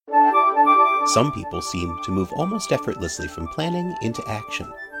Some people seem to move almost effortlessly from planning into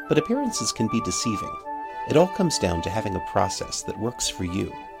action, but appearances can be deceiving. It all comes down to having a process that works for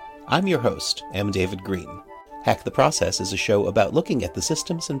you. I'm your host, M. David Green. Hack the Process is a show about looking at the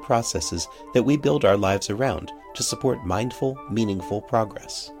systems and processes that we build our lives around to support mindful, meaningful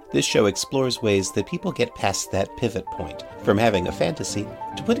progress. This show explores ways that people get past that pivot point, from having a fantasy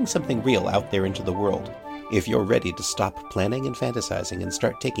to putting something real out there into the world. If you're ready to stop planning and fantasizing and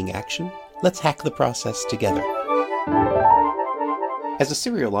start taking action, let's hack the process together. As a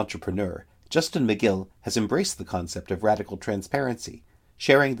serial entrepreneur, Justin McGill has embraced the concept of radical transparency,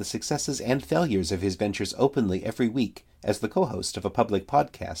 sharing the successes and failures of his ventures openly every week as the co-host of a public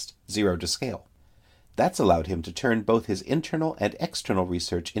podcast, Zero to Scale. That's allowed him to turn both his internal and external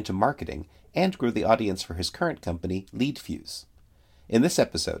research into marketing and grow the audience for his current company, LeadFuse. In this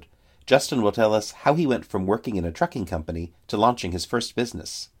episode, Justin will tell us how he went from working in a trucking company to launching his first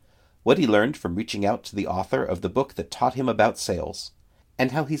business, what he learned from reaching out to the author of the book that taught him about sales,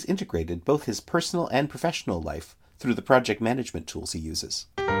 and how he's integrated both his personal and professional life through the project management tools he uses.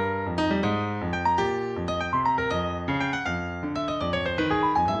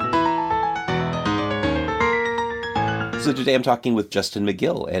 So today I'm talking with Justin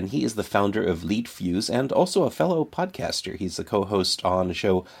McGill, and he is the founder of LeadFuse and also a fellow podcaster. He's the co-host on a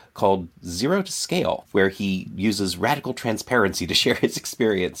show called Zero to Scale, where he uses radical transparency to share his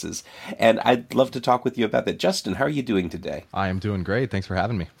experiences. And I'd love to talk with you about that. Justin, how are you doing today? I am doing great. Thanks for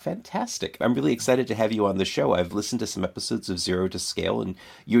having me. Fantastic. I'm really excited to have you on the show. I've listened to some episodes of Zero to Scale, and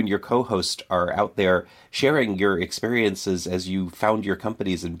you and your co-host are out there sharing your experiences as you found your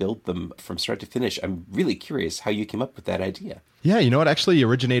companies and build them from start to finish. I'm really curious how you came up with that idea. Yeah, it actually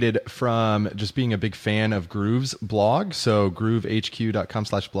originated from just being a big fan of Groove's blog. So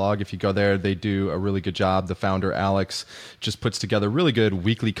groovehq.com/blog. If you go there, they do a really good job. The founder, Alex, just puts together really good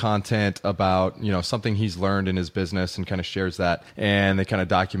weekly content about, something he's learned in his business and kind of shares that. And they kind of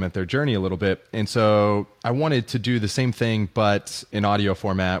document their journey a little bit. And so I wanted to do the same thing, but in audio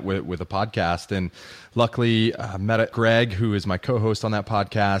format with a podcast. And luckily, I met Greg, who is my co-host on that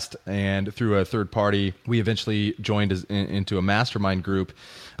podcast. And through a third party, we eventually joined into a mastermind group,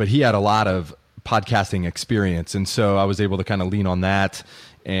 but he had a lot of podcasting experience. And so I was able to kind of lean on that.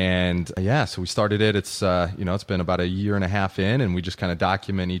 And so we started it. It's, it's been about a year and a half in, and we just kind of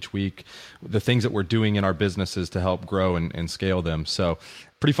document each week the things that we're doing in our businesses to help grow and scale them. So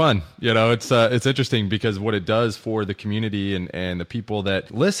pretty fun. It's interesting because what it does for the community and the people that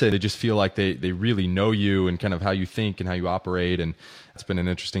listen, they just feel like they really know you and kind of how you think and how you operate. And it's been an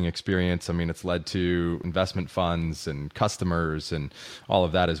interesting experience. I mean, it's led to investment funds and customers and all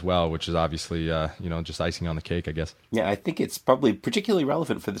of that as well, which is obviously, just icing on the cake, I guess. Yeah, I think it's probably particularly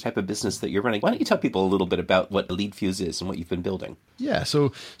relevant for the type of business that you're running. Why don't you tell people a little bit about what LeadFuse is and what you've been building? Yeah,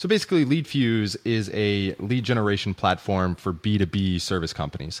 so basically LeadFuse is a lead generation platform for B2B service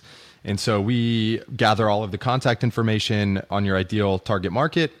companies. And so we gather all of the contact information on your ideal target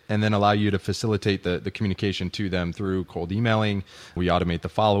market and then allow you to facilitate the communication to them through cold emailing. We automate the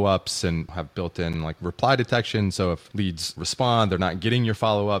follow-ups and have built-in reply detection. So if leads respond, they're not getting your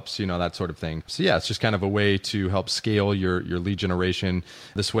follow-ups, that sort of thing. So yeah, it's just kind of a way to help scale your lead generation.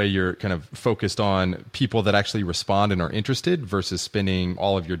 This way you're kind of focused on people that actually respond and are interested versus spending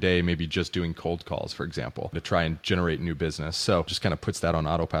all of your day maybe just doing cold calls, for example, to try and generate new business. So just kind of puts that on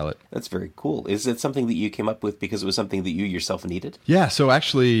autopilot. That's very cool. Is it something that you came up with because it was something that you yourself needed? Yeah. So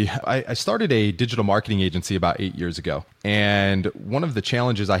actually, I started a digital marketing agency about 8 years ago. And one of the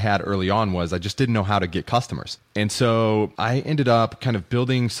challenges I had early on was I just didn't know how to get customers. And so I ended up kind of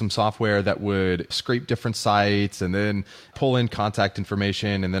building some software that would scrape different sites and then pull in contact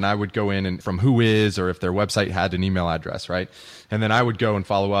information. And then I would go in and from Whois or if their website had an email address, right? And then I would go and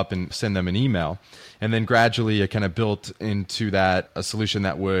follow up and send them an email. And then gradually I kind of built into that a solution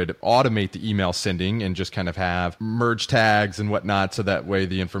that would automate the email sending and just kind of have merge tags and whatnot. So that way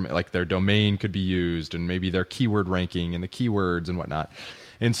the information, like their domain could be used and maybe their keyword ranking and the keywords and whatnot.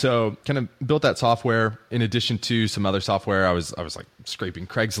 And so kind of built that software in addition to some other software. I was like scraping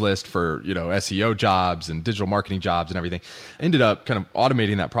Craigslist for, SEO jobs and digital marketing jobs and everything. Ended up kind of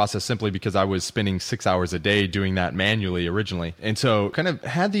automating that process simply because I was spending 6 hours a day doing that manually originally. And so kind of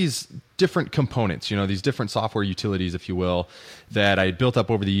had these different components, these different software utilities, if you will, that I had built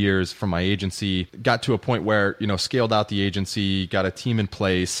up over the years from my agency, got to a point where, scaled out the agency, got a team in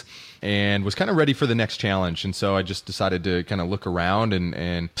place, and was kind of ready for the next challenge. And so I just decided to kind of look around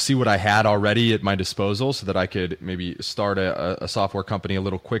and see what I had already at my disposal so that I could maybe start a software company a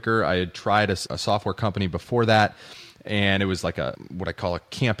little quicker. I had tried a software company before that And it was like what I call a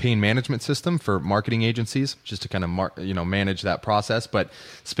campaign management system for marketing agencies, just to kind of manage that process. But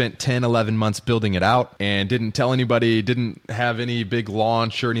spent 10, 11 months building it out and didn't tell anybody, didn't have any big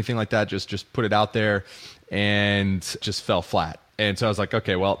launch or anything like that. Just put it out there and just fell flat. And so I was like,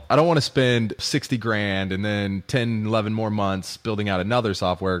 okay, well, I don't want to spend 60 grand and then 10, 11 more months building out another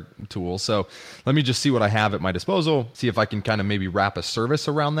software tool. So let me just see what I have at my disposal, see if I can kind of maybe wrap a service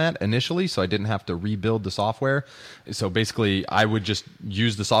around that initially so I didn't have to rebuild the software. So basically, I would just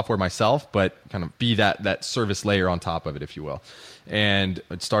use the software myself, but kind of be that service layer on top of it, if you will. And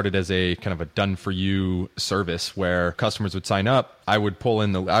it started as a kind of a done for you service where customers would sign up. I would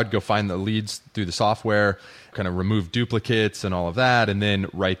I'd go find the leads through the software, kind of remove duplicates and all of that, and then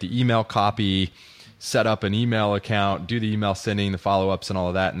write the email copy, set up an email account, do the email sending, the follow-ups and all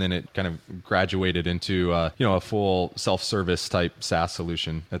of that. And then it kind of graduated into a full self-service type SaaS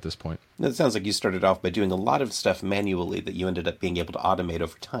solution at this point. It sounds like you started off by doing a lot of stuff manually that you ended up being able to automate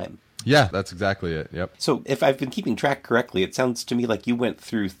over time. Yeah, that's exactly it. Yep. So if I've been keeping track correctly, it sounds to me like you went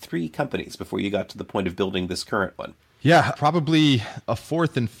through 3 companies before you got to the point of building this current one. Yeah, probably a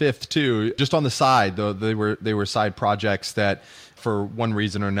 4th and 5th too, just on the side, though they were side projects that for one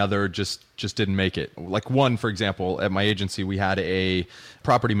reason or another just didn't make it. Like one, for example, at my agency, we had a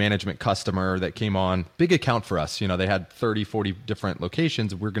property management customer that came on, big account for us. They had 30, 40 different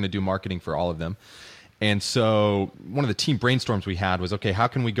locations. We're going to do marketing for all of them. And so one of the team brainstorms we had was, okay, how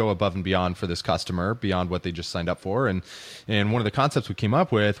can we go above and beyond for this customer, beyond what they just signed up for? And one of the concepts we came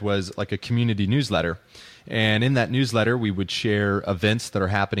up with was like a community newsletter. And in that newsletter, we would share events that are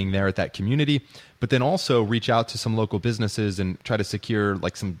happening there at that community, but then also reach out to some local businesses and try to secure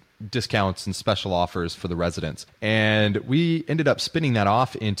like some discounts and special offers for the residents. And we ended up spinning that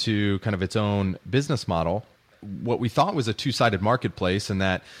off into kind of its own business model. What we thought was a two-sided marketplace, and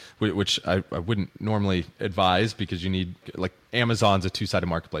that, which I wouldn't normally advise, because you need, like, Amazon's a two-sided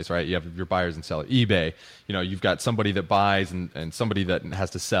marketplace, right? You have your buyers and sellers. eBay, you've got somebody that buys and somebody that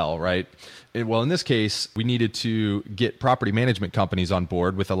has to sell, right? Well, in this case, we needed to get property management companies on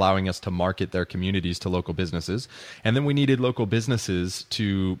board with allowing us to market their communities to local businesses. And then we needed local businesses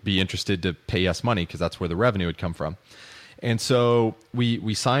to be interested to pay us money, because that's where the revenue would come from. And so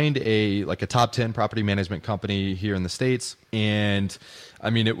we signed a top 10 property management company here in the States. And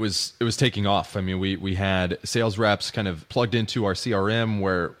I mean, it was taking off. I mean, we had sales reps kind of plugged into our CRM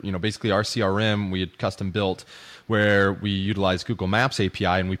where, basically our CRM we had custom built, where we utilized Google Maps API,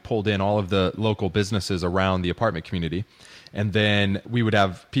 and we pulled in all of the local businesses around the apartment community. And then we would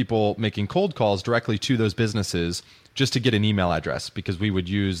have people making cold calls directly to those businesses just to get an email address, because we would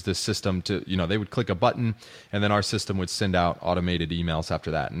use this system to, they would click a button and then our system would send out automated emails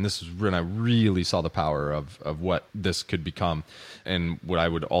after that. And this is when I really saw the power of what this could become and what I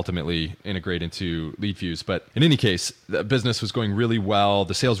would ultimately integrate into LeadFuse. But in any case, the business was going really well.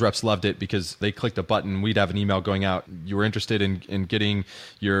 The sales reps loved it because they clicked a button. We'd have an email going out. You were interested in getting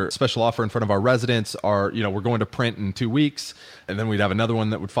your special offer in front of our residents, or, we're going to print in 2 weeks. And then we'd have another one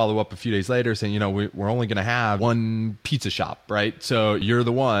that would follow up a few days later saying, we're only going to have one pizza shop, right? So you're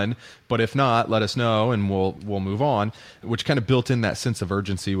the one, but if not, let us know and we'll move on, which kind of built in that sense of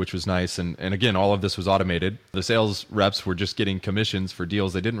urgency, which was nice. And again, all of this was automated. The sales reps were just getting commissions for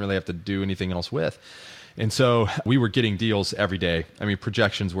deals they didn't really have to do anything else with. And so we were getting deals every day. I mean,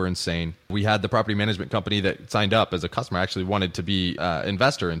 projections were insane. We had the property management company that signed up as a customer actually wanted to be an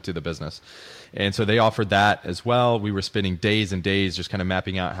investor into the business. And so they offered that as well. We were spending days and days just kind of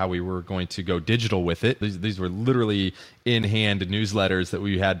mapping out how we were going to go digital with it. These were literally in-hand newsletters that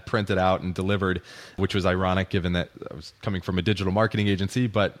we had printed out and delivered, which was ironic given that I was coming from a digital marketing agency.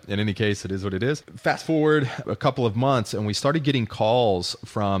 But in any case, it is what it is. Fast forward a couple of months, and we started getting calls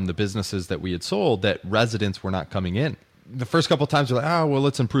from the businesses that we had sold that residents were not coming in. The first couple of times, we're like, oh, well,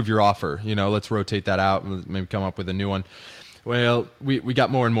 let's improve your offer. Let's rotate that out and maybe come up with a new one. Well, we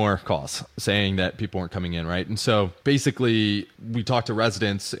got more and more calls saying that people weren't coming in, right? And so basically we talked to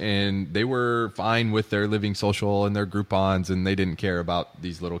residents and they were fine with their Living Social and their Groupons, and they didn't care about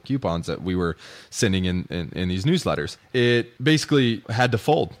these little coupons that we were sending in these newsletters. It basically had to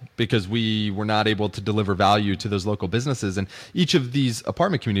fold because we were not able to deliver value to those local businesses. And each of these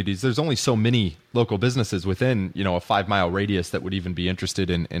apartment communities, there's only so many local businesses within, a 5-mile radius that would even be interested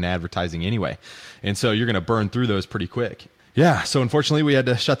in advertising anyway. And so you're going to burn through those pretty quick. Yeah. So unfortunately, we had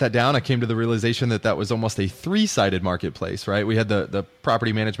to shut that down. I came to the realization that was almost a 3-sided marketplace, right? We had the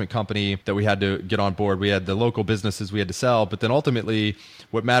property management company that we had to get on board. We had the local businesses we had to sell. But then ultimately,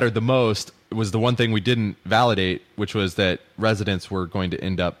 what mattered the most was the one thing we didn't validate, which was that residents were going to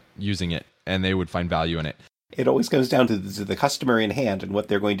end up using it and they would find value in it. It always comes down to the customer in hand and what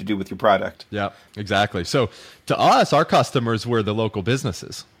they're going to do with your product. Yeah, exactly. So to us, our customers were the local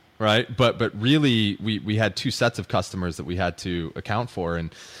businesses, right? But really, we had two sets of customers that we had to account for.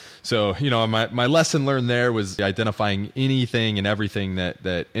 And so, my lesson learned there was identifying anything and everything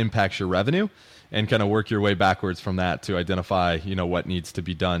that impacts your revenue, and kind of work your way backwards from that to identify, what needs to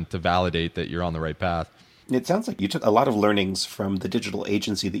be done to validate that you're on the right path. It sounds like you took a lot of learnings from the digital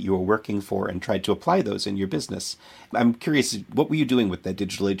agency that you were working for and tried to apply those in your business. I'm curious, what were you doing with that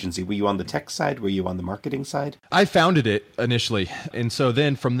digital agency? Were you on the tech side? Were you on the marketing side? I founded it initially. And so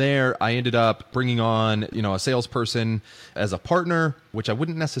then from there, I ended up bringing on, a salesperson as a partner, which I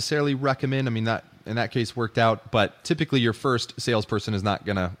wouldn't necessarily recommend. I mean, that in that case worked out, but typically your first salesperson is not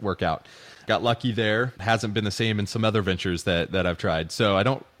going to work out. Got lucky there. Hasn't been the same in some other ventures that I've tried. So I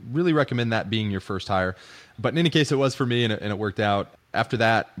don't really recommend that being your first hire. But in any case, it was for me, and it worked out. After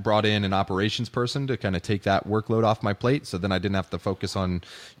that, brought in an operations person to kind of take that workload off my plate. So then I didn't have to focus on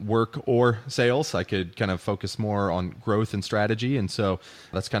work or sales. I could kind of focus more on growth and strategy. And so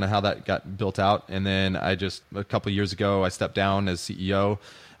that's kind of how that got built out. And then a couple of years ago, I stepped down as CEO,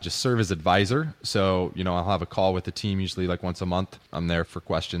 just serve as advisor. So, I'll have a call with the team usually like once a month. I'm there for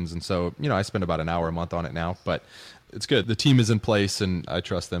questions. And so, I spend about an hour a month on it now, but it's good. The team is in place and I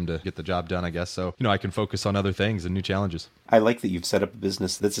trust them to get the job done, I guess. So, I can focus on other things and new challenges. I like that you've set up a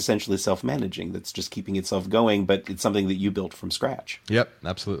business that's essentially self-managing, that's just keeping itself going, but it's something that you built from scratch. Yep,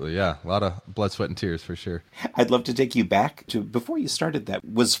 absolutely. Yeah. A lot of blood, sweat, and tears for sure. I'd love to take you back to before you started that.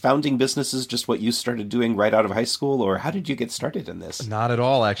 Was founding businesses just what you started doing right out of high school, or how did you get started in this? Not at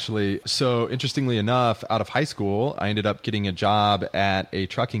all, actually. So interestingly enough, out of high school, I ended up getting a job at a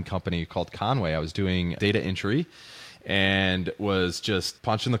trucking company called Conway. I was doing data entry and was just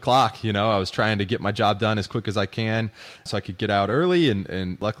punching the clock. I was trying to get my job done as quick as I can so I could get out early.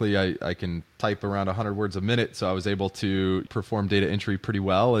 And luckily I can type around 100 words a minute. So I was able to perform data entry pretty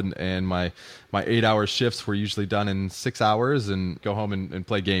well. And my 8-hour shifts were usually done in 6 hours and go home and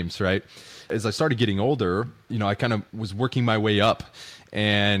play games, right? As I started getting older, I kind of was working my way up.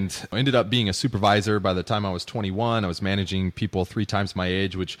 And I ended up being a supervisor by the time I was 21. I was managing people 3 times my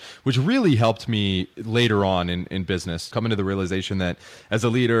age, which really helped me later on in business, coming to the realization that as a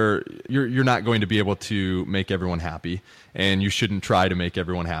leader, you're not going to be able to make everyone happy, and you shouldn't try to make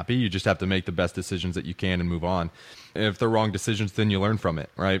everyone happy. You just have to make the best decisions that you can and move on. And if they're wrong decisions, then you learn from it,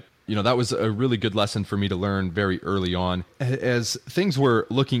 right? That was a really good lesson for me to learn very early on. As things were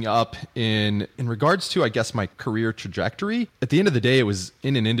looking up in regards to, I guess, my career trajectory, at the end of the day, it was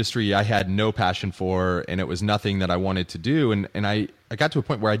in an industry I had no passion for, and it was nothing that I wanted to do. And I got to a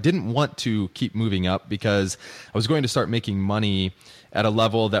point where I didn't want to keep moving up because I was going to start making money at a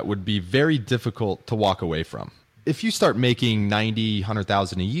level that would be very difficult to walk away from. If you start making $90,000,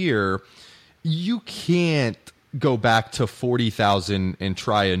 $100,000 a year, you can't go back to 40,000 and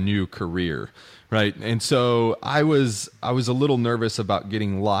try a new career, right? And so I was a little nervous about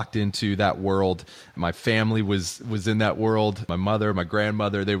getting locked into that world. My family was in that world. My mother, my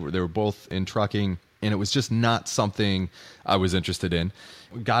grandmother, they were both in trucking, and it was just not something I was interested in.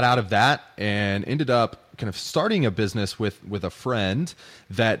 Got out of that and ended up kind of starting a business with a friend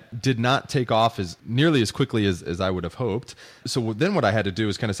that did not take off as nearly as quickly as I would have hoped. So then what I had to do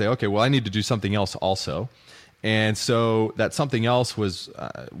is kind of say, okay, well, I need to do something else also. And so that something else was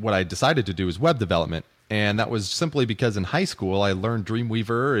what I decided to do was web development. And that was simply because in high school, I learned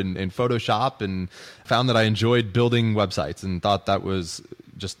Dreamweaver and Photoshop and found that I enjoyed building websites and thought that was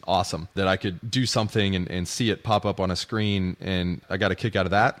just awesome, that I could do something and see it pop up on a screen. And I got a kick out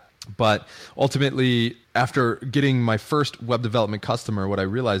of that. But ultimately, after getting my first web development customer, what I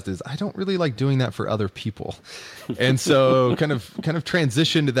realized is I don't really like doing that for other people. And so kind of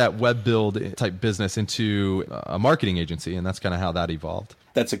transitioned that web build type business into a marketing agency. And that's kind of how that evolved.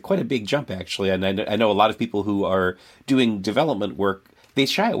 That's quite a big jump, actually. And I know a lot of people who are doing development work, they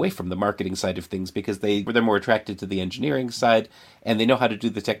shy away from the marketing side of things because they're more attracted to the engineering side, and they know how to do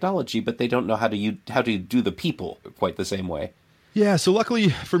the technology, but they don't know how to do the people quite the same way. Yeah, so luckily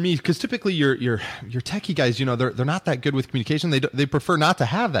for me, because typically your techie guys, they're not that good with communication. They prefer not to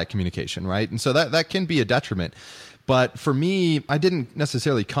have that communication, right? And so that can be a detriment. But for me, I didn't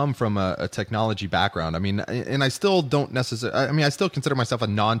necessarily come from a technology background. I mean, and I still don't necessarily. I mean, I still consider myself a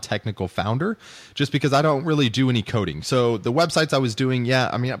non-technical founder, just because I don't really do any coding. So the websites I was doing,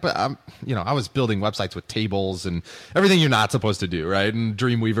 I was building websites with tables and everything you're not supposed to do, right? And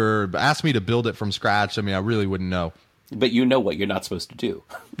Dreamweaver asked me to build it from scratch. I mean, I really wouldn't know. But you know what you're not supposed to do.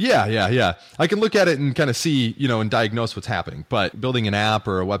 Yeah. I can look at it and kind of see, and diagnose what's happening. But building an app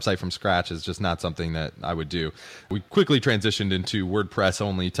or a website from scratch is just not something that I would do. We quickly transitioned into WordPress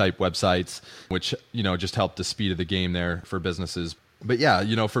only type websites, which, just helped the speed of the game there for businesses. But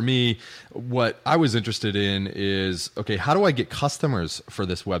yeah, for me, what I was interested in is, okay, how do I get customers for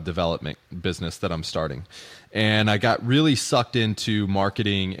this web development business that I'm starting? And I got really sucked into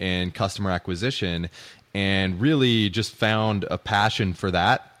marketing and customer acquisition, and really just found a passion for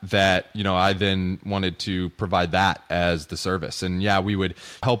that I then wanted to provide that as the service. And yeah, we would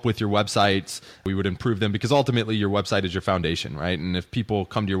help with your websites. We would improve them, because ultimately your website is your foundation, right? And if people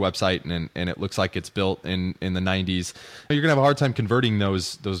come to your website and it looks like it's built in the 90s, you're gonna have a hard time converting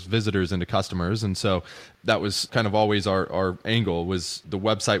those visitors into customers. And so that was kind of always our angle, was the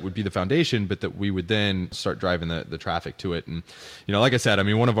website would be the foundation, but that we would then start driving the traffic to it. And, like I said,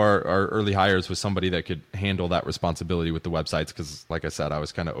 one of our early hires was somebody that could handle that responsibility with the websites, because like I said, I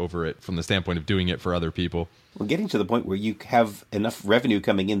was kind of over it from the standpoint of doing it for other people. Well, getting to the point where you have enough revenue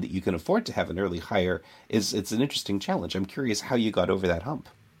coming in that you can afford to have an early hire it's an interesting challenge. I'm curious how you got over that hump.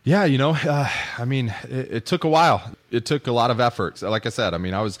 Yeah, it took a while. It took a lot of effort. Like I said,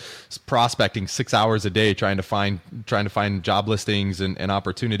 I was prospecting 6 hours a day trying to find job listings and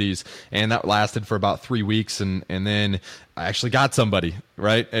opportunities, and that lasted for about 3 weeks, and then I actually got somebody,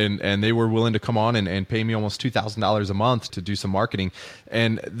 right? And they were willing to come on and pay me almost $2,000 a month to do some marketing.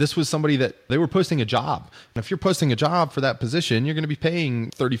 And this was somebody that they were posting a job. And if you're posting a job for that position, you're going to be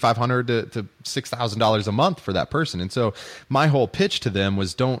paying $3,500 to $6,000 a month for that person. And so my whole pitch to them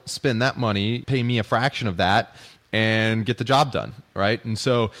was, don't spend that money, pay me a fraction of that, and get the job done, right? And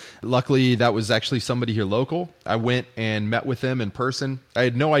so luckily that was actually somebody here local. I went and met with them in person. I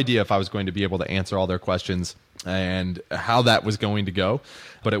had no idea if I was going to be able to answer all their questions and how that was going to go,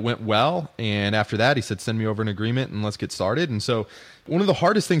 but it went well. And after that, he said, send me over an agreement and let's get started. And so one of the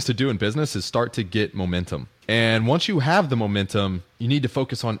hardest things to do in business is start to get momentum. And once you have the momentum, you need to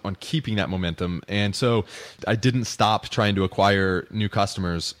focus on keeping that momentum. And so I didn't stop trying to acquire new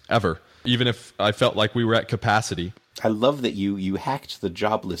customers ever, even if I felt like we were at capacity. I love that you hacked the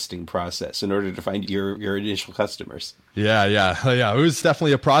job listing process in order to find your initial customers. Yeah. It was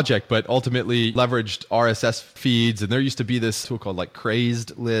definitely a project, but ultimately leveraged RSS feeds. And there used to be this tool called like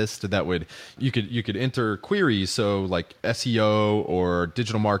Crazed List that you could enter queries, so like SEO or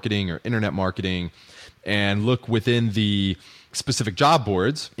digital marketing or internet marketing, and look within the specific job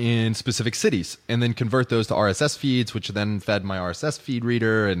boards in specific cities, and then convert those to RSS feeds, which then fed my RSS feed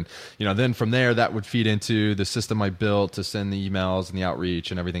reader. And, then from there, that would feed into the system I built to send the emails and the outreach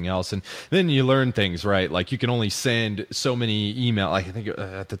and everything else. And then you learn things, right? Like you can only send so many emails. I think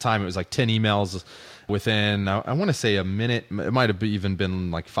at the time it was like 10 emails within, I want to say a minute. It might have even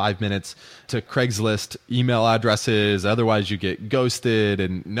been like 5 minutes to Craigslist email addresses. Otherwise you get ghosted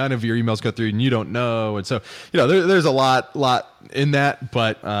and none of your emails go through and you don't know. And so, there's a lot in that,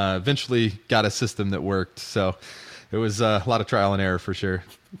 but eventually got a system that worked. So it was a lot of trial and error for sure.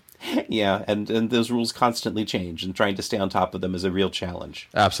 Yeah, and those rules constantly change, and trying to stay on top of them is a real challenge.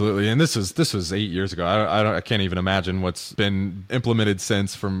 Absolutely, and this was 8 years ago. I can't even imagine what's been implemented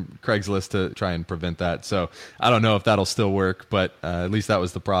since from Craigslist to try and prevent that. So I don't know if that'll still work, but at least that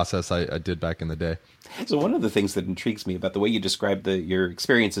was the process I did back in the day. So one of the things that intrigues me about the way you described your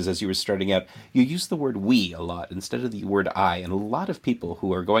experiences as you were starting out, you use the word we a lot instead of the word I. And a lot of people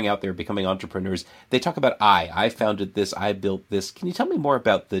who are going out there becoming entrepreneurs, they talk about I founded this, I built this. Can you tell me more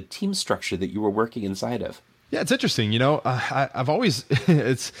about the team structure that you were working inside of? Yeah, it's interesting. I've always,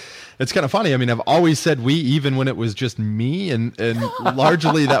 it's kind of funny. I've always said we, even when it was just me, and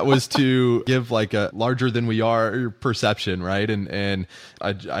largely that was to give like a larger than we are perception, right? And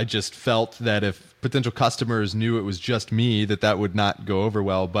I just felt that if potential customers knew it was just me, that would not go over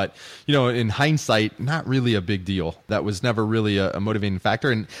well. But, in hindsight, not really a big deal. That was never really a motivating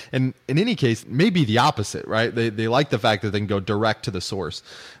factor. And in any case, maybe the opposite, right? They like the fact that they can go direct to the source.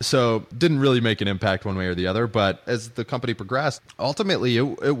 So didn't really make an impact one way or the other. But as the company progressed, ultimately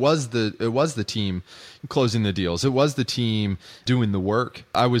it was the team closing the deals. It was the team doing the work.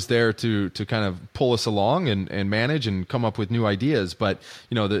 I was there to kind of pull us along and manage and come up with new ideas. But,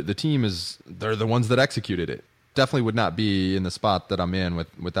 the team they're the ones that executed it. Definitely would not be in the spot that I'm in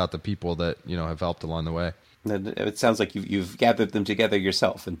without the people that, have helped along the way. It sounds like you've gathered them together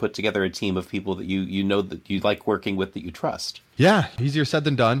yourself and put together a team of people that you know that you like working with, that you trust. Yeah, easier said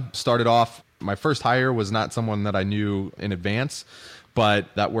than done. Started off, my first hire was not someone that I knew in advance,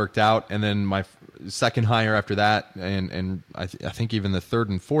 but that worked out. And then my second hire after that, and I think even the third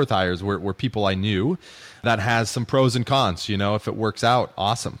and fourth hires were people I knew. That has some pros and cons. If it works out,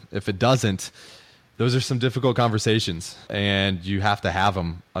 awesome. If it doesn't, those are some difficult conversations, and you have to have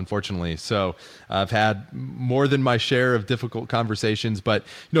them, unfortunately. So I've had more than my share of difficult conversations, but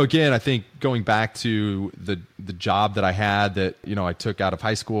again, I think going back to the job that I had that I took out of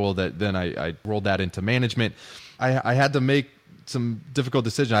high school, that then I rolled that into management. I had to make some difficult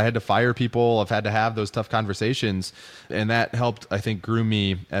decisions. I had to fire people. I've had to have those tough conversations, and that helped, I think, groom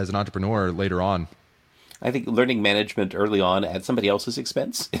me as an entrepreneur later on. I think learning management early on at somebody else's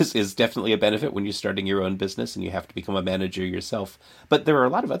expense is definitely a benefit when you're starting your own business and you have to become a manager yourself. But there are a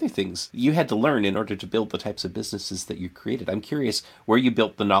lot of other things you had to learn in order to build the types of businesses that you created. I'm curious where you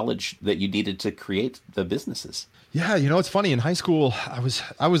built the knowledge that you needed to create the businesses. Yeah, it's funny. In high school, I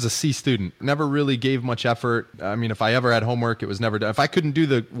was a C student. Never really gave much effort. I mean, if I ever had homework, it was never done. If I couldn't do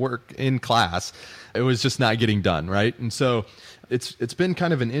the work in class, it was just not getting done, right? And so it's been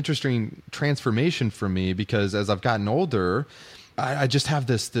kind of an interesting transformation for me, because as I've gotten older, I just have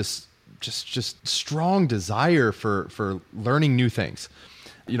this just strong desire for learning new things.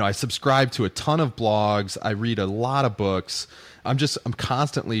 I subscribe to a ton of blogs. I read a lot of books. I'm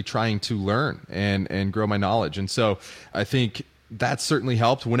constantly trying to learn and grow my knowledge. And so I think that certainly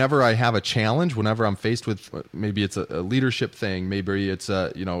helped. Whenever I have a challenge, whenever I'm faced with, maybe it's a leadership thing, maybe it's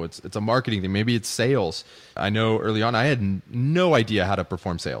it's a marketing thing, maybe it's sales. I know early on I had no idea how to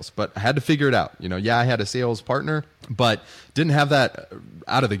perform sales, but I had to figure it out. I had a sales partner, but didn't have that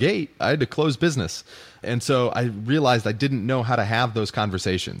out of the gate. I had to close business. And so I realized I didn't know how to have those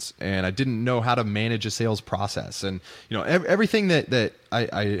conversations, and I didn't know how to manage a sales process. And, everything that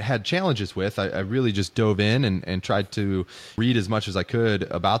I had challenges with, I really just dove in and tried to read as much as I could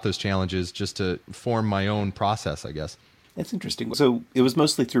about those challenges just to form my own process, I guess. That's interesting. So it was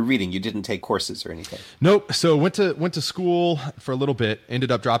mostly through reading. You didn't take courses or anything? Nope. So went to school for a little bit,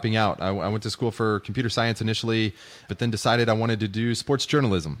 ended up dropping out. I went to school for computer science initially, but then decided I wanted to do sports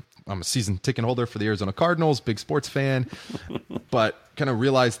journalism. I'm a season ticket holder for the Arizona Cardinals, big sports fan, but kind of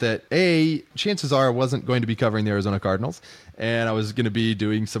realized that chances are I wasn't going to be covering the Arizona Cardinals, and I was going to be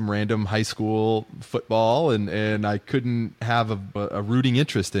doing some random high school football, and I couldn't have a rooting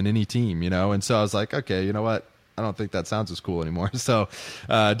interest in any team, and so I was like, okay, you know what? I don't think that sounds as cool anymore. So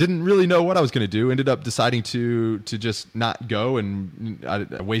didn't really know what I was going to do. Ended up deciding to just not go, and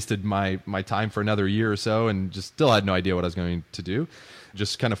I wasted my time for another year or so, and just still had no idea what I was going to do.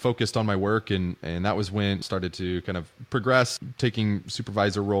 Just kind of focused on my work, and that was when it started to kind of progress, taking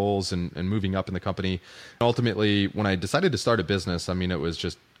supervisor roles and moving up in the company. Ultimately, when I decided to start a business, I mean, it was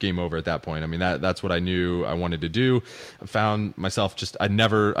just game over at that point. I mean, that's what I knew I wanted to do. I found myself I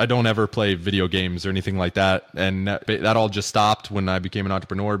don't ever play video games or anything like that. And that all just stopped when I became an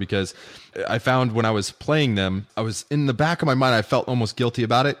entrepreneur, because I found when I was playing them, I was in the back of my mind, I felt almost guilty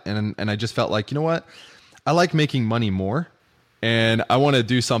about it. And I just felt like, you know what? I like making money more, and I want to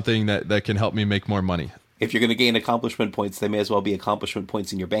do something that can help me make more money. If you're going to gain accomplishment points, they may as well be accomplishment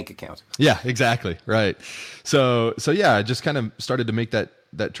points in your bank account. Yeah, exactly. Right. So yeah, I just kind of started to make that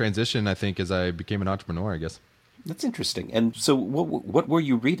transition, I think, as I became an entrepreneur, I guess. That's interesting. And so what were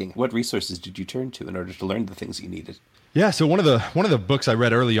you reading? What resources did you turn to in order to learn the things you needed? Yeah, so one of the books I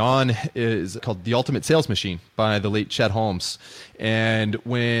read early on is called The Ultimate Sales Machine by the late Chet Holmes. And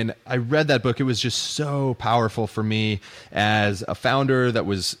when I read that book, it was just so powerful for me as a founder that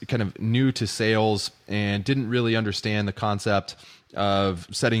was kind of new to sales and didn't really understand the concept of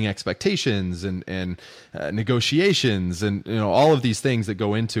setting expectations and negotiations and all of these things that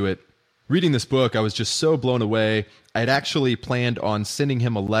go into it. Reading this book, I was just so blown away. I had actually planned on sending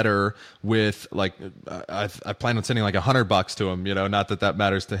him a letter with I planned on sending like $100 to him, not that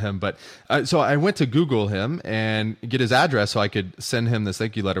matters to him. But so I went to Google him and get his address so I could send him this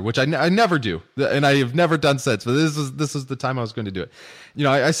thank you letter, which I never do. And I have never done since, but this is the time I was going to do it.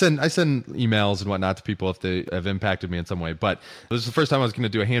 I send emails and whatnot to people if they have impacted me in some way. But this is the first time I was going to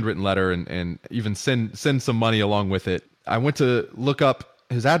do a handwritten letter and even send some money along with it. I went to look up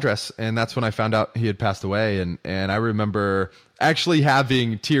his address, and that's when I found out he had passed away. And I remember actually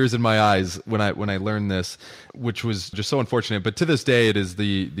having tears in my eyes when I learned this, which was just so unfortunate. But to this day, it is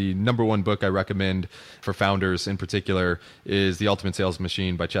the number one book I recommend for founders in particular is The Ultimate Sales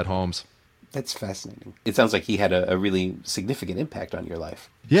Machine by Chet Holmes. That's fascinating. It sounds like he had a really significant impact on your life.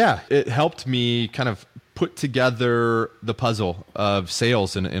 Yeah, it helped me kind of put together the puzzle of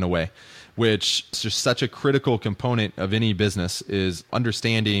sales in a way, which is just such a critical component of any business, is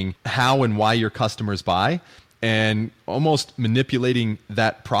understanding how and why your customers buy and almost manipulating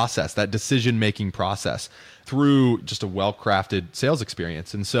that process, that decision-making process through just a well-crafted sales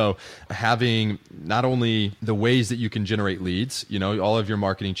experience. And so having not only the ways that you can generate leads, all of your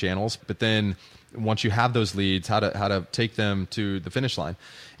marketing channels, but then once you have those leads, how to take them to the finish line.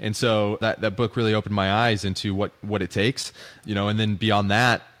 And so that book really opened my eyes into what it takes, and then beyond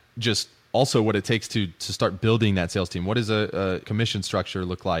that, just also what it takes to start building that sales team. What does a commission structure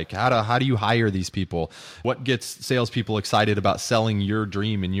look like? How do you hire these people? What gets salespeople excited about selling your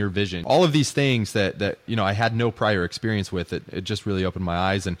dream and your vision? All of these things that I had no prior experience with. It just really opened my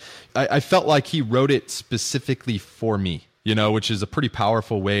eyes, and I felt like he wrote it specifically for me. Which is a pretty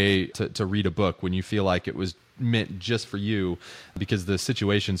powerful way to read a book when you feel like it was meant just for you, because the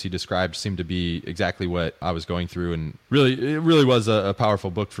situations he described seemed to be exactly what I was going through. And it really was a powerful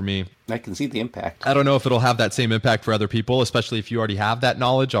book for me. I can see the impact. I don't know if it'll have that same impact for other people, especially if you already have that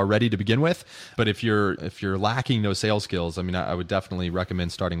knowledge already to begin with. But if you're lacking those sales skills, I would definitely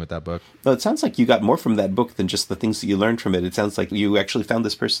recommend starting with that book. Well, it sounds like you got more from that book than just the things that you learned from it. It sounds like you actually found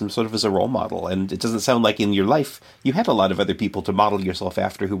this person sort of as a role model. And it doesn't sound like in your life you had a lot of other people to model yourself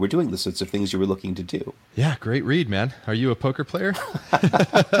after who were doing the sorts of things you were looking to do. Yeah, great read, man. Are you a poker player?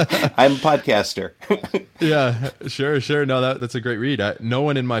 I'm a podcaster. Yeah, sure. No, that's a great read. No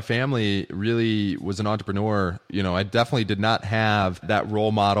one in my family really was an entrepreneur. I definitely did not have that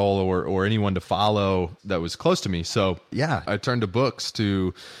role model or anyone to follow that was close to me. So yeah, I turned to books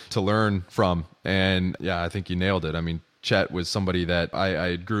to learn from. And yeah, I think you nailed it. Chet was somebody that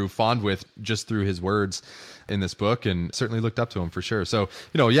I grew fond with just through his words in this book, and certainly looked up to him for sure. So,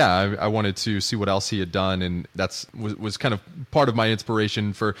 I wanted to see what else he had done, and was kind of part of my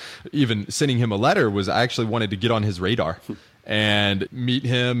inspiration for even sending him a letter. Was I actually wanted to get on his radar and meet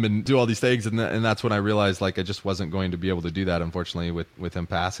him and do all these things, and that's when I realized I just wasn't going to be able to do that, unfortunately, with him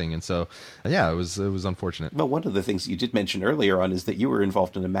passing. And so yeah, it was unfortunate. Well, one of the things you did mention earlier on is that you were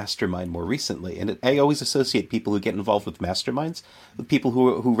involved in a mastermind more recently, and I always associate people who get involved with masterminds with people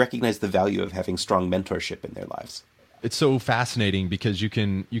who recognize the value of having strong mentorship in their lives. It's so fascinating because you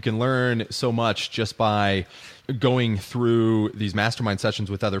can learn so much just by going through these mastermind sessions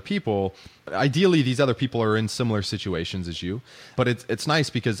with other people. Ideally, these other people are in similar situations as you, but it's nice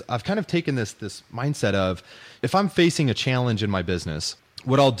because I've kind of taken this mindset of, if I'm facing a challenge in my business,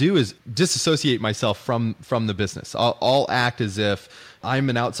 what I'll do is disassociate myself from the business. I'll act as if I'm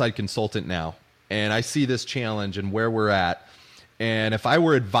an outside consultant now, and I see this challenge and where we're at. And if I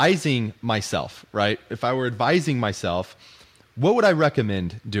were advising myself, right? What would I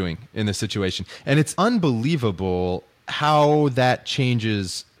recommend doing in this situation? And it's unbelievable how that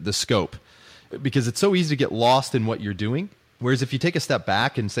changes the scope, because it's so easy to get lost in what you're doing. Whereas if you take a step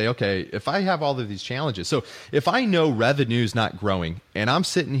back and say, okay, if I have all of these challenges, so if I know revenue's not growing and I'm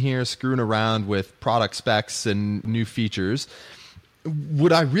sitting here screwing around with product specs and new features,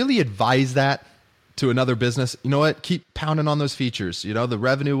 would I really advise that to another business? You know what? Keep pounding on those features. The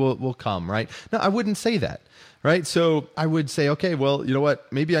revenue will come, right? No, I wouldn't say that. Right. So I would say, okay, well, you know what?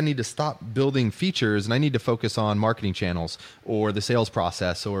 Maybe I need to stop building features and I need to focus on marketing channels or the sales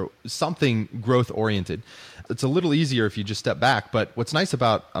process or something growth oriented. It's a little easier if you just step back. But what's nice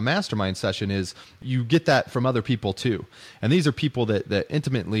about a mastermind session is you get that from other people too. And these are people that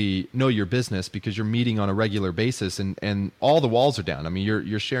intimately know your business because you're meeting on a regular basis, and all the walls are down.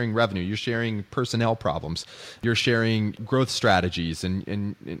 You're sharing revenue, you're sharing personnel problems, you're sharing growth strategies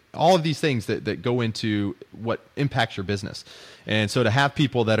and all of these things that go into what impacts your business. And so to have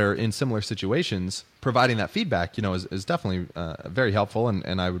people that are in similar situations providing that feedback, is definitely very helpful,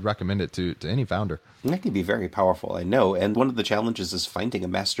 and I would recommend it to any founder. And that can be very powerful, I know. And one of the challenges is finding a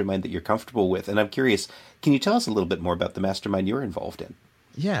mastermind that you're comfortable with. And I'm curious, can you tell us a little bit more about the mastermind you're involved in?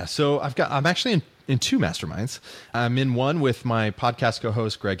 Yeah, so I'm actually in two masterminds. I'm in one with my podcast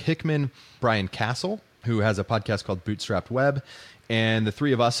co-host Greg Hickman, Brian Castle, who has a podcast called Bootstrapped Web. And the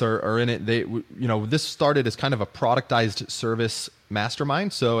three of us are in it. This started as kind of a productized service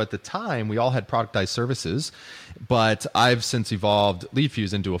mastermind. So at the time, we all had productized services, but I've since evolved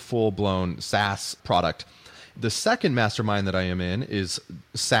LeadFuse into a full-blown SaaS product. The second mastermind that I am in is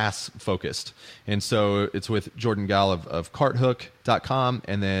SaaS focused. And so it's with Jordan Gall of carthook.com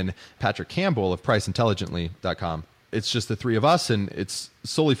and then Patrick Campbell of priceintelligently.com. It's just the three of us, and it's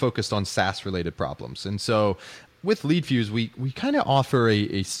solely focused on SaaS related problems. And so with LeadFuse, we kind of offer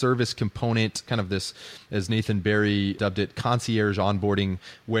a service component, kind of this, as Nathan Barry dubbed it, concierge onboarding,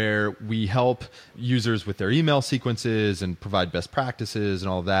 where we help users with their email sequences and provide best practices and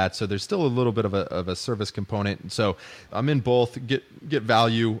all of that. So there's still a little bit of a service component. So I'm in both, get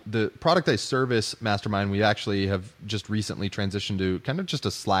value. The productized service mastermind, we actually have just recently transitioned to kind of just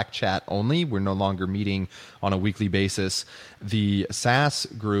a Slack chat only. We're no longer meeting on a weekly basis. The SaaS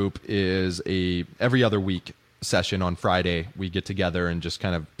group is every other week session on Friday. We get together and just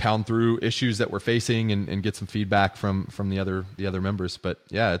kind of pound through issues that we're facing and get some feedback from the other members. But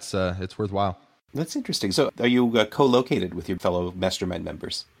yeah, it's worthwhile. That's interesting. So are you co-located with your fellow mastermind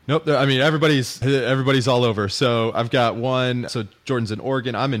members? Nope. I mean, everybody's all over. So I've got one. So Jordan's in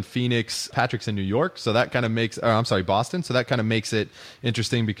Oregon. I'm in Phoenix. Patrick's in New York. So that kind of makes, Boston. So that kind of makes it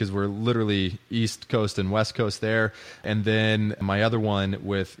interesting because we're literally East Coast and West Coast there. And then my other one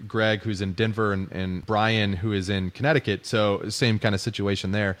with Greg, who's in Denver, and Brian, who is in Connecticut. So same kind of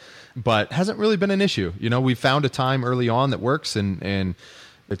situation there, but hasn't really been an issue. We found a time early on that works, and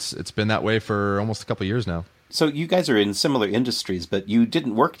it's been that way for almost a couple of years now. So you guys are in similar industries, but you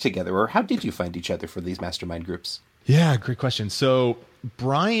didn't work together, or how did you find each other for these mastermind groups? Yeah, great question. So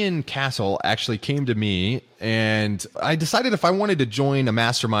Brian Castle actually came to me, and I decided if I wanted to join a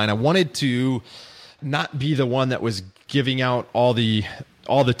mastermind, I wanted to not be the one that was giving out all the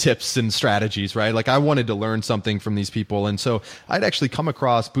tips and strategies, right? Like I wanted to learn something from these people. And so I'd actually come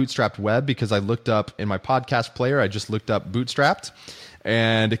across Bootstrapped Web because I looked up in my podcast player, I just looked up Bootstrapped,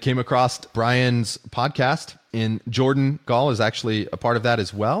 and it came across Brian's podcast. And Jordan Gall is actually a part of that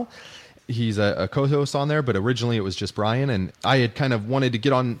as well. He's a co-host on there, but originally it was just Brian. And I had kind of wanted to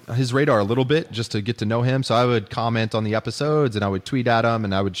get on his radar a little bit just to get to know him. So I would comment on the episodes, and I would tweet at him,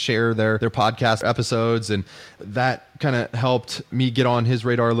 and I would share their podcast episodes. And that kind of helped me get on his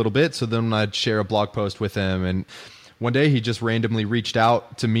radar a little bit. So then I'd share a blog post with him. And one day he just randomly reached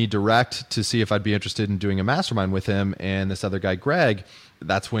out to me direct to see if I'd be interested in doing a mastermind with him and this other guy, Greg.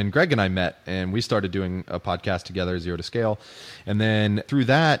 That's when Greg and I met, and we started doing a podcast together, Zero to Scale. And then through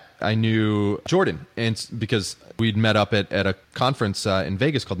that, I knew Jordan, and because we'd met up at a conference in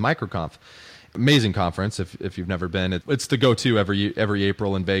Vegas called MicroConf. Amazing conference if you've never been. It's the go-to every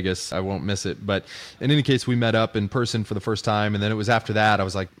April in Vegas. I won't miss it. But in any case, we met up in person for the first time, and then it was after that, I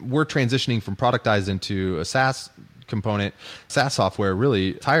was like, we're transitioning from productized into a SaaS component, SaaS software,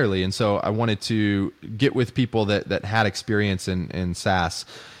 really entirely. And so I wanted to get with people that had experience in SaaS.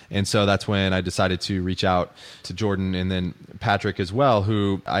 And so that's when I decided to reach out to Jordan and then Patrick as well,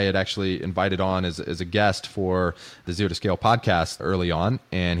 who I had actually invited on as a guest for the Zero to Scale podcast early on.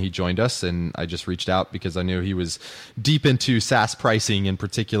 And he joined us, and I just reached out because I knew he was deep into SaaS pricing in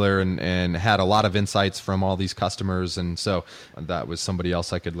particular and had a lot of insights from all these customers. And so that was somebody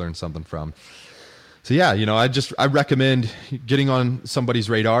else I could learn something from. So yeah, I recommend getting on somebody's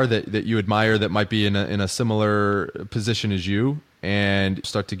radar that you admire, that might be in a similar position as you, and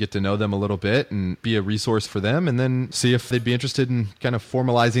start to get to know them a little bit and be a resource for them, and then see if they'd be interested in kind of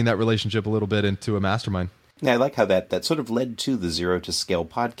formalizing that relationship a little bit into a mastermind. Yeah, I like how that sort of led to the Zero to Scale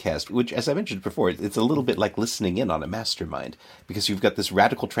podcast, which, as I mentioned before, it's a little bit like listening in on a mastermind, because you've got this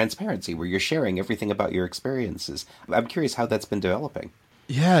radical transparency where you're sharing everything about your experiences. I'm curious how that's been developing.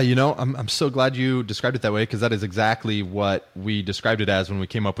 Yeah, I'm so glad you described it that way, because that is exactly what we described it as when we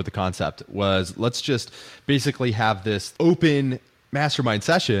came up with the concept. Was let's just basically have this open mastermind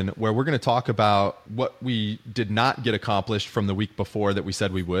session where we're going to talk about what we did not get accomplished from the week before that we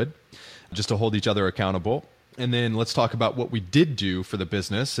said we would, just to hold each other accountable. And then let's talk about what we did do for the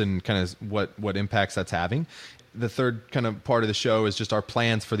business and kind of what impacts that's having. The third kind of part of the show is just our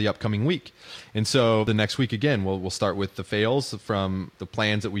plans for the upcoming week. And so the next week, again, we'll start with the fails from the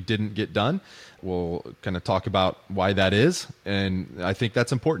plans that we didn't get done. We'll kind of talk about why that is. And I think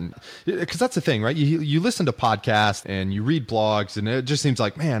that's important, because that's the thing, right? You listen to podcasts and you read blogs, and it just seems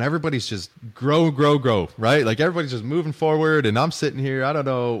like, man, everybody's just grow, right? Like everybody's just moving forward, and I'm sitting here, I don't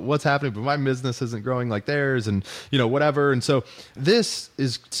know what's happening, but my business isn't growing like theirs, and whatever. And so this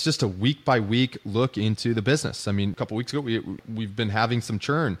is just a week by week look into the business. I mean, a couple of weeks ago, we've been having some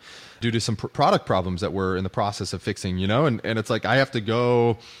churn due to some product problems that we're in the process of fixing, and it's like I have to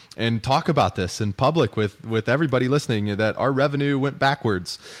go and talk about this in public with everybody listening, that our revenue went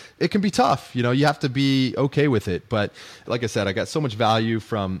backwards. It can be tough, you have to be okay with it. But like I said, I got so much value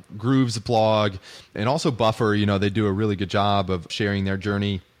from Groove's blog, and also Buffer. They do a really good job of sharing their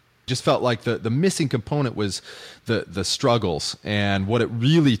journey. Just felt like the missing component was the struggles and what it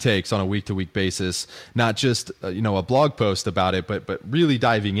really takes on a week-to-week basis, not just a blog post about it, but really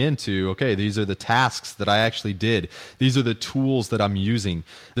diving into, okay, these are the tasks that I actually did. These are the tools that I'm using.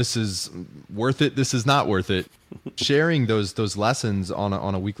 This is worth it. This is not worth it. Sharing those lessons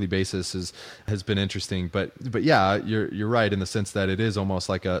on a weekly basis has been interesting. But yeah, you're right in the sense that it is almost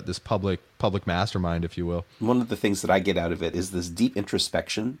like this public mastermind, if you will. One of the things that I get out of it is this deep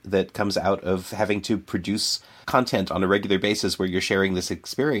introspection that comes out of having to produce content on a regular basis where you're sharing this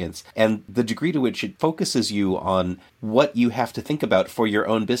experience, and the degree to which it focuses you on what you have to think about for your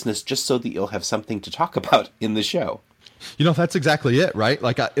own business, just so that you'll have something to talk about in the show. That's exactly it, right?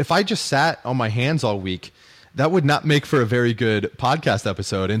 Like if I just sat on my hands all week, that would not make for a very good podcast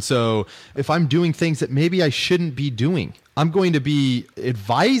episode. And so if I'm doing things that maybe I shouldn't be doing, I'm going to be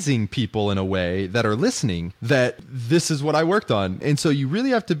advising people in a way that are listening that this is what I worked on. And so you really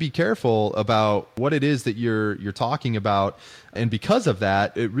have to be careful about what it is that you're talking about. And because of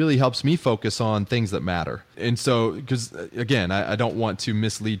that, it really helps me focus on things that matter. And so, because again, I don't want to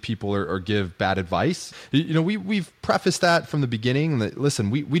mislead people or give bad advice. We've prefaced that from the beginning that,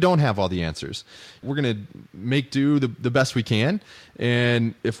 listen, we don't have all the answers. We're going to make do the best we can.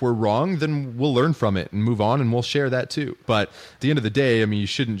 And if we're wrong, then we'll learn from it and move on, and we'll share that too. But at the end of the day, I mean, you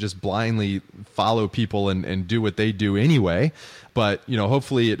shouldn't just blindly follow people and do what they do anyway. But,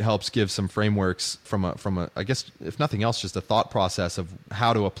 hopefully it helps give some frameworks from a, I guess, if nothing else, just a thought process of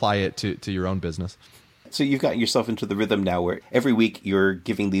how to apply it to your own business. So you've gotten yourself into the rhythm now where every week you're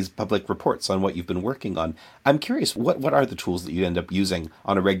giving these public reports on what you've been working on. I'm curious, what are the tools that you end up using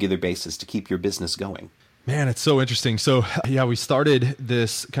on a regular basis to keep your business going? Man, it's so interesting. So yeah, we started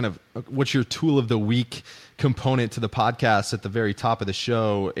this kind of what's your tool of the week component to the podcast at the very top of the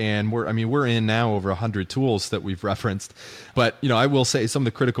show. And we're in now over 100 tools that we've referenced. But, I will say some of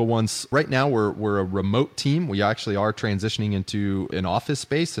the critical ones right now, we're a remote team. We actually are transitioning into an office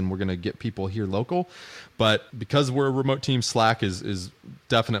space, and we're going to get people here local. But because we're a remote team, Slack is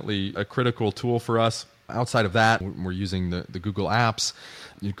definitely a critical tool for us. Outside of that, we're using the Google Apps,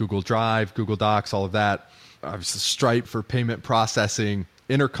 Google Drive, Google Docs, all of that. Obviously, Stripe for payment processing.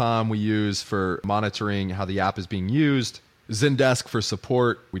 Intercom we use for monitoring how the app is being used. Zendesk for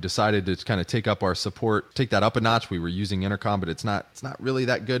support. We decided to kind of take that up a notch. We were using Intercom, but it's not really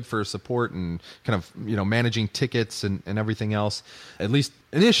that good for support and kind of, managing tickets and everything else. At least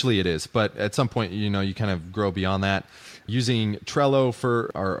initially it is, but at some point, you kind of grow beyond that. Using Trello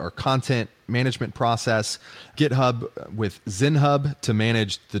for our content management process, GitHub with ZenHub to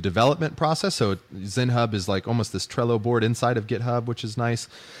manage the development process. So ZenHub is like almost this Trello board inside of GitHub, which is nice.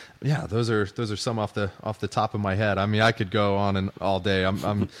 Yeah, those are some off the top of my head. I mean, I could go on and all day.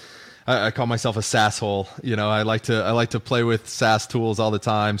 I call myself a SaaS hole. I like to play with SaaS tools all the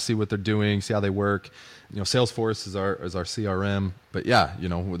time, see what they're doing, see how they work. Salesforce is our CRM. But yeah,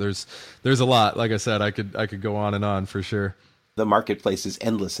 there's a lot. Like I said, I could go on and on for sure. The marketplace is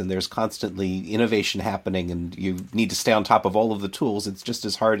endless, and there's constantly innovation happening, and you need to stay on top of all of the tools. It's just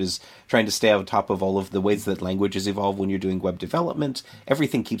as hard as trying to stay on top of all of the ways that languages evolve when you're doing web development.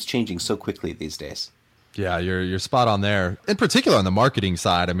 Everything keeps changing so quickly these days. Yeah, you're spot on there. In particular on the marketing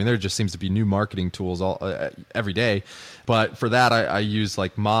side, I mean, there just seems to be new marketing tools every day. But for that, I use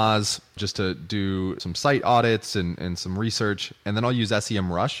like Moz just to do some site audits and some research. And then I'll use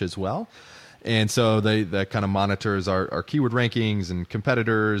SEMrush as well. And so that kind of monitors our keyword rankings and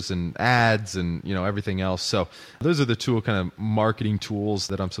competitors and ads and everything else. So those are the two kind of marketing tools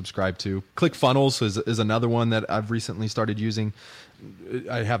that I'm subscribed to. ClickFunnels is another one that I've recently started using.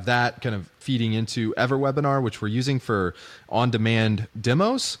 I have that kind of feeding into EverWebinar, which we're using for on-demand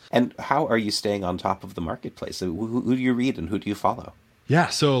demos. And how are you staying on top of the marketplace? So who do you read and who do you follow? Yeah,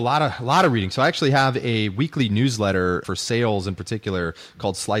 so a lot of reading. So I actually have a weekly newsletter for sales in particular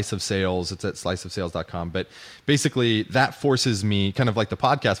called Slice of Sales. It's at sliceofsales.com. But basically that forces me, kind of like the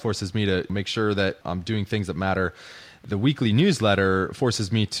podcast forces me to make sure that I'm doing things that matter. The weekly newsletter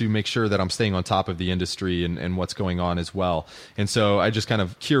forces me to make sure that I'm staying on top of the industry and what's going on as well. And so I just kind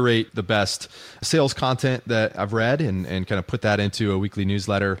of curate the best sales content that I've read and kind of put that into a weekly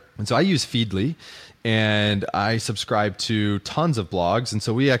newsletter. And so I use Feedly. And I subscribe to tons of blogs. And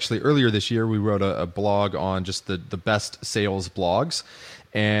so we actually, earlier this year, we wrote a blog on just the best sales blogs.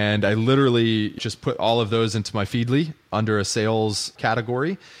 And I literally just put all of those into my Feedly under a sales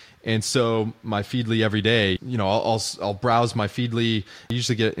category. And so my Feedly every day, I'll browse my Feedly. I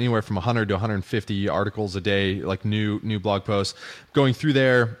usually get anywhere from 100 to 150 articles a day, like new blog posts. Going through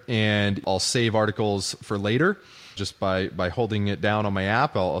there, and I'll save articles for later. Just by holding it down on my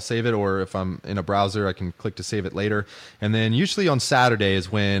app, I'll save it, or if I'm in a browser, I can click to save it later. And then usually on Saturday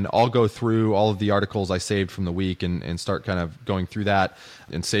is when I'll go through all of the articles I saved from the week and start kind of going through that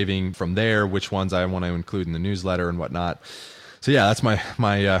and saving from there which ones I want to include in the newsletter and whatnot. So yeah, that's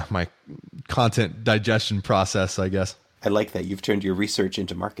my content digestion process, I guess. I like that. You've turned your research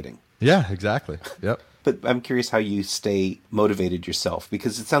into marketing. Yeah, exactly. Yep. But I'm curious how you stay motivated yourself,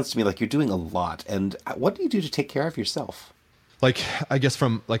 because it sounds to me like you're doing a lot. And what do you do to take care of yourself? Like, I guess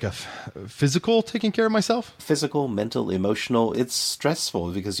from like a physical taking care of myself? Physical, mental, emotional. It's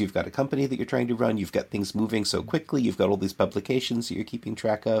stressful because you've got a company that you're trying to run. You've got things moving so quickly. You've got all these publications that you're keeping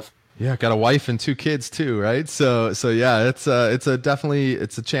track of. Yeah, got a wife and 2 kids too, right? So yeah, it's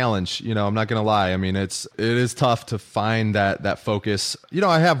a challenge. I'm not gonna lie. I mean, it is tough to find that focus.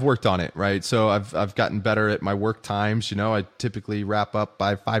 I have worked on it, right? So I've gotten better at my work times. I typically wrap up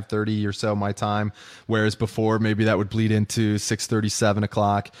by 5:30 or so my time, whereas before maybe that would bleed into 6:30, 7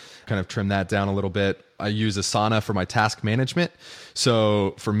 o'clock. Kind of trim that down a little bit. I use Asana for my task management.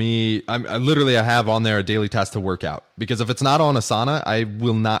 So for me, I literally have on there a daily task to work out, because if it's not on Asana, I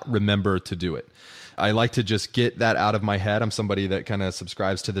will not remember to do it. I like to just get that out of my head. I'm somebody that kind of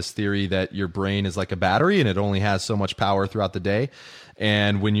subscribes to this theory that your brain is like a battery and it only has so much power throughout the day.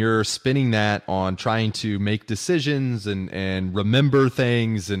 And when you're spinning that on trying to make decisions and remember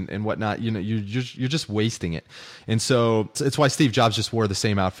things and whatnot, you're just wasting it. And so it's why Steve Jobs just wore the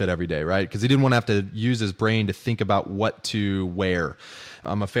same outfit every day, right? Because he didn't want to have to use his brain to think about what to wear.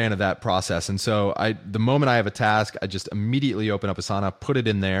 I'm a fan of that process. And so the moment I have a task, I just immediately open up Asana, put it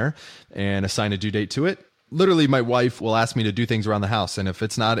in there, and assign a due date to it. Literally, my wife will ask me to do things around the house, and if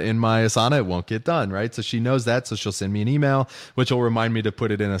it's not in my Asana, it won't get done, right? So she knows that, so she'll send me an email, which will remind me to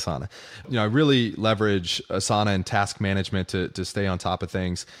put it in Asana. I really leverage Asana and task management to stay on top of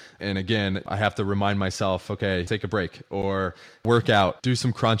things. And again, I have to remind myself, okay, take a break or work out, do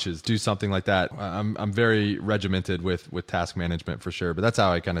some crunches, do something like that. I'm very regimented with task management for sure, but that's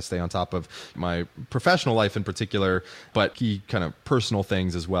how I kind of stay on top of my professional life in particular, but key kind of personal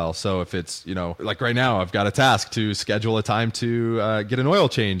things as well. So if it's, like right now, I've got a task to schedule a time to get an oil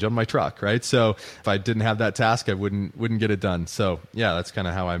change on my truck, right? So if I didn't have that task, I wouldn't get it done. So yeah, that's kind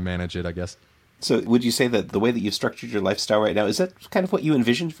of how I manage it, I guess. So would you say that the way that you've structured your lifestyle right now, is that kind of what you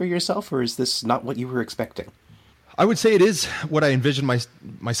envisioned for yourself, or is this not what you were expecting? I would say it is what I envisioned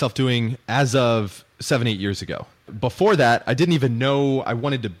myself doing as of 7-8 years ago. Before that, I didn't even know I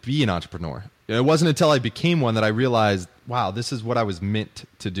wanted to be an entrepreneur. It wasn't until I became one that I realized, wow, this is what I was meant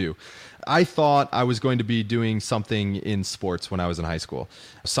to do. I thought I was going to be doing something in sports when I was in high school,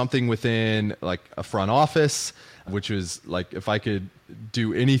 something within like a front office, which was like, if I could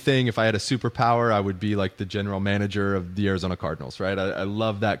do anything, if I had a superpower, I would be like the general manager of the Arizona Cardinals, right? I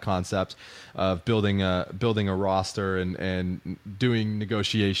love that concept of building a roster and doing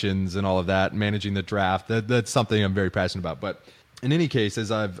negotiations and all of that, managing the draft. That's something I'm very passionate about. But in any case, as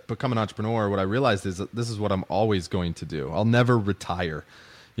I've become an entrepreneur, what I realized is that this is what I'm always going to do. I'll never retire.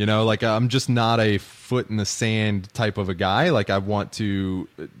 I'm just not a foot in the sand type of a guy. Like, I want to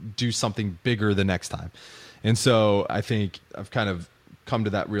do something bigger the next time. And so I think I've kind of come to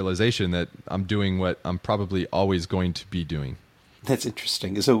that realization that I'm doing what I'm probably always going to be doing. That's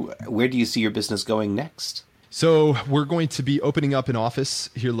interesting. So where do you see your business going next? So we're going to be opening up an office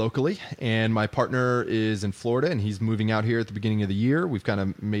here locally, and my partner is in Florida, and he's moving out here at the beginning of the year. We've kind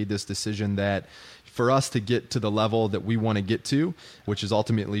of made this decision that for us to get to the level that we want to get to, which is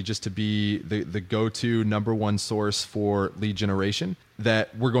ultimately just to be the go-to number one source for lead generation,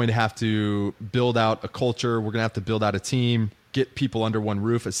 that we're going to have to build out a culture. We're going to have to build out a team, get people under one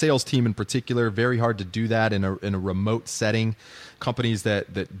roof, a sales team in particular. Very hard to do that in a remote setting. Companies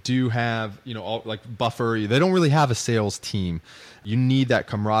that do have, all, like Buffer, they don't really have a sales team. You need that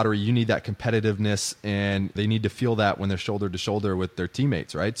camaraderie, you need that competitiveness, and they need to feel that when they're shoulder to shoulder with their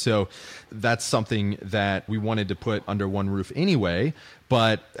teammates, right? So that's something that we wanted to put under one roof anyway.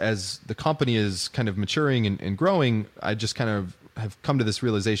 But as the company is kind of maturing and growing, I just kind of have come to this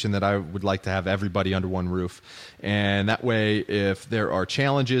realization that I would like to have everybody under one roof. And that way, if there are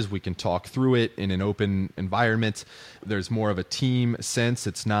challenges, we can talk through it in an open environment. There's more of a team sense.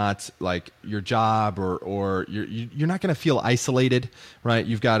 It's not like your job or you're not going to feel isolated, right?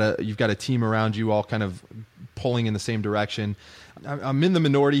 You've got a team around you all kind of pulling in the same direction. I'm in the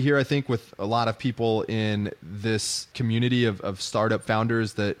minority here, I think, with a lot of people in this community of startup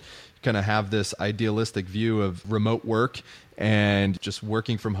founders that kind of have this idealistic view of remote work and just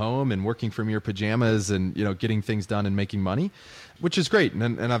working from home and working from your pajamas and getting things done and making money, which is great.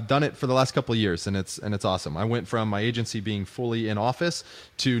 And I've done it for the last couple of years, and it's awesome. I went from my agency being fully in office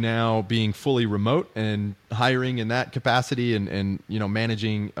to now being fully remote and hiring in that capacity and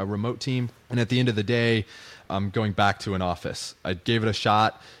managing a remote team. And at the end of the day, I'm going back to an office. I gave it a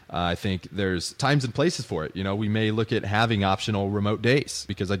shot. I think there's times and places for it. We may look at having optional remote days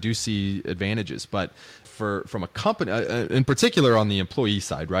because I do see advantages, but from a company, in particular on the employee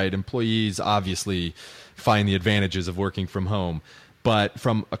side, right? Employees obviously find the advantages of working from home. But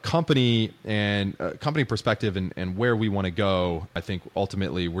from a company and company perspective and where we want to go, I think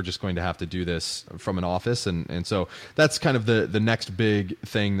ultimately we're just going to have to do this from an office. And so that's kind of the next big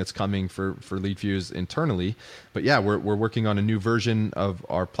thing that's coming for LeadFuse internally. But yeah, we're working on a new version of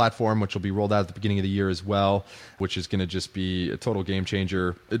our platform, which will be rolled out at the beginning of the year as well, which is going to just be a total game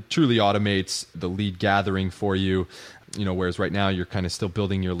changer. It truly automates the lead gathering for you. Whereas right now you're kind of still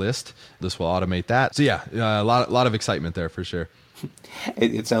building your list. This will automate that. So yeah, a lot of excitement there for sure.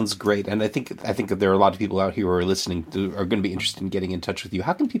 It sounds great, and I think that there are a lot of people out here who are listening are going to be interested in getting in touch with you.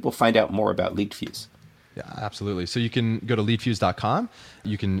 How can people find out more about LeadFuse? Yeah, absolutely. So you can go to leadfuse.com.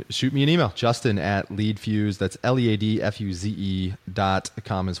 You can shoot me an email, Justin@leadfuse. That's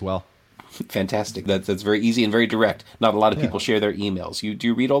LEADFUZE.com as well. Fantastic. That's very easy and very direct. Not a lot of people share their emails. Do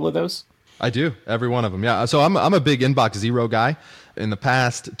you read all of those? I do, every one of them. Yeah. So I'm a big Inbox Zero guy. In the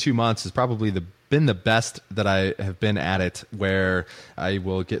past 2 months is probably been the best that I have been at it, where I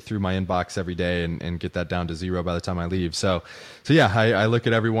will get through my inbox every day and get that down to 0 by the time I leave. So yeah, I look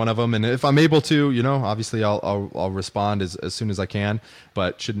at every one of them, and if I'm able to, obviously I'll respond as soon as I can,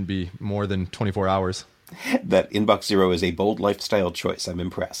 but shouldn't be more than 24 hours. That Inbox Zero is a bold lifestyle choice. I'm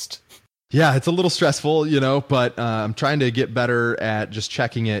impressed. Yeah, it's a little stressful, but I'm trying to get better at just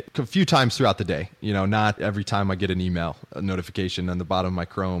checking it a few times throughout the day. Not every time I get an email notification on the bottom of my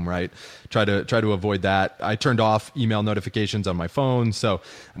Chrome, right? Try to avoid that. I turned off email notifications on my phone, so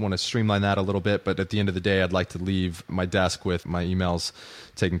I want to streamline that a little bit. But at the end of the day, I'd like to leave my desk with my emails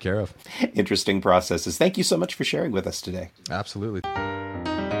taken care of. Interesting processes. Thank you so much for sharing with us today. Absolutely.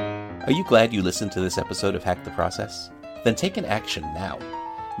 Are you glad you listened to this episode of Hack the Process? Then take an action now.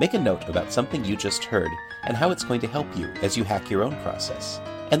 Make a note about something you just heard and how it's going to help you as you hack your own process.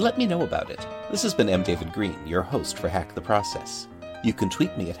 And let me know about it. This has been M. David Green, your host for Hack the Process. You can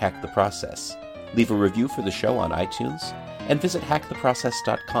tweet me at Hack the Process, leave a review for the show on iTunes, and visit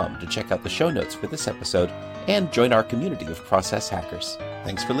hacktheprocess.com to check out the show notes for this episode and join our community of process hackers.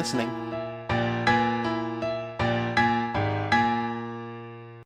 Thanks for listening.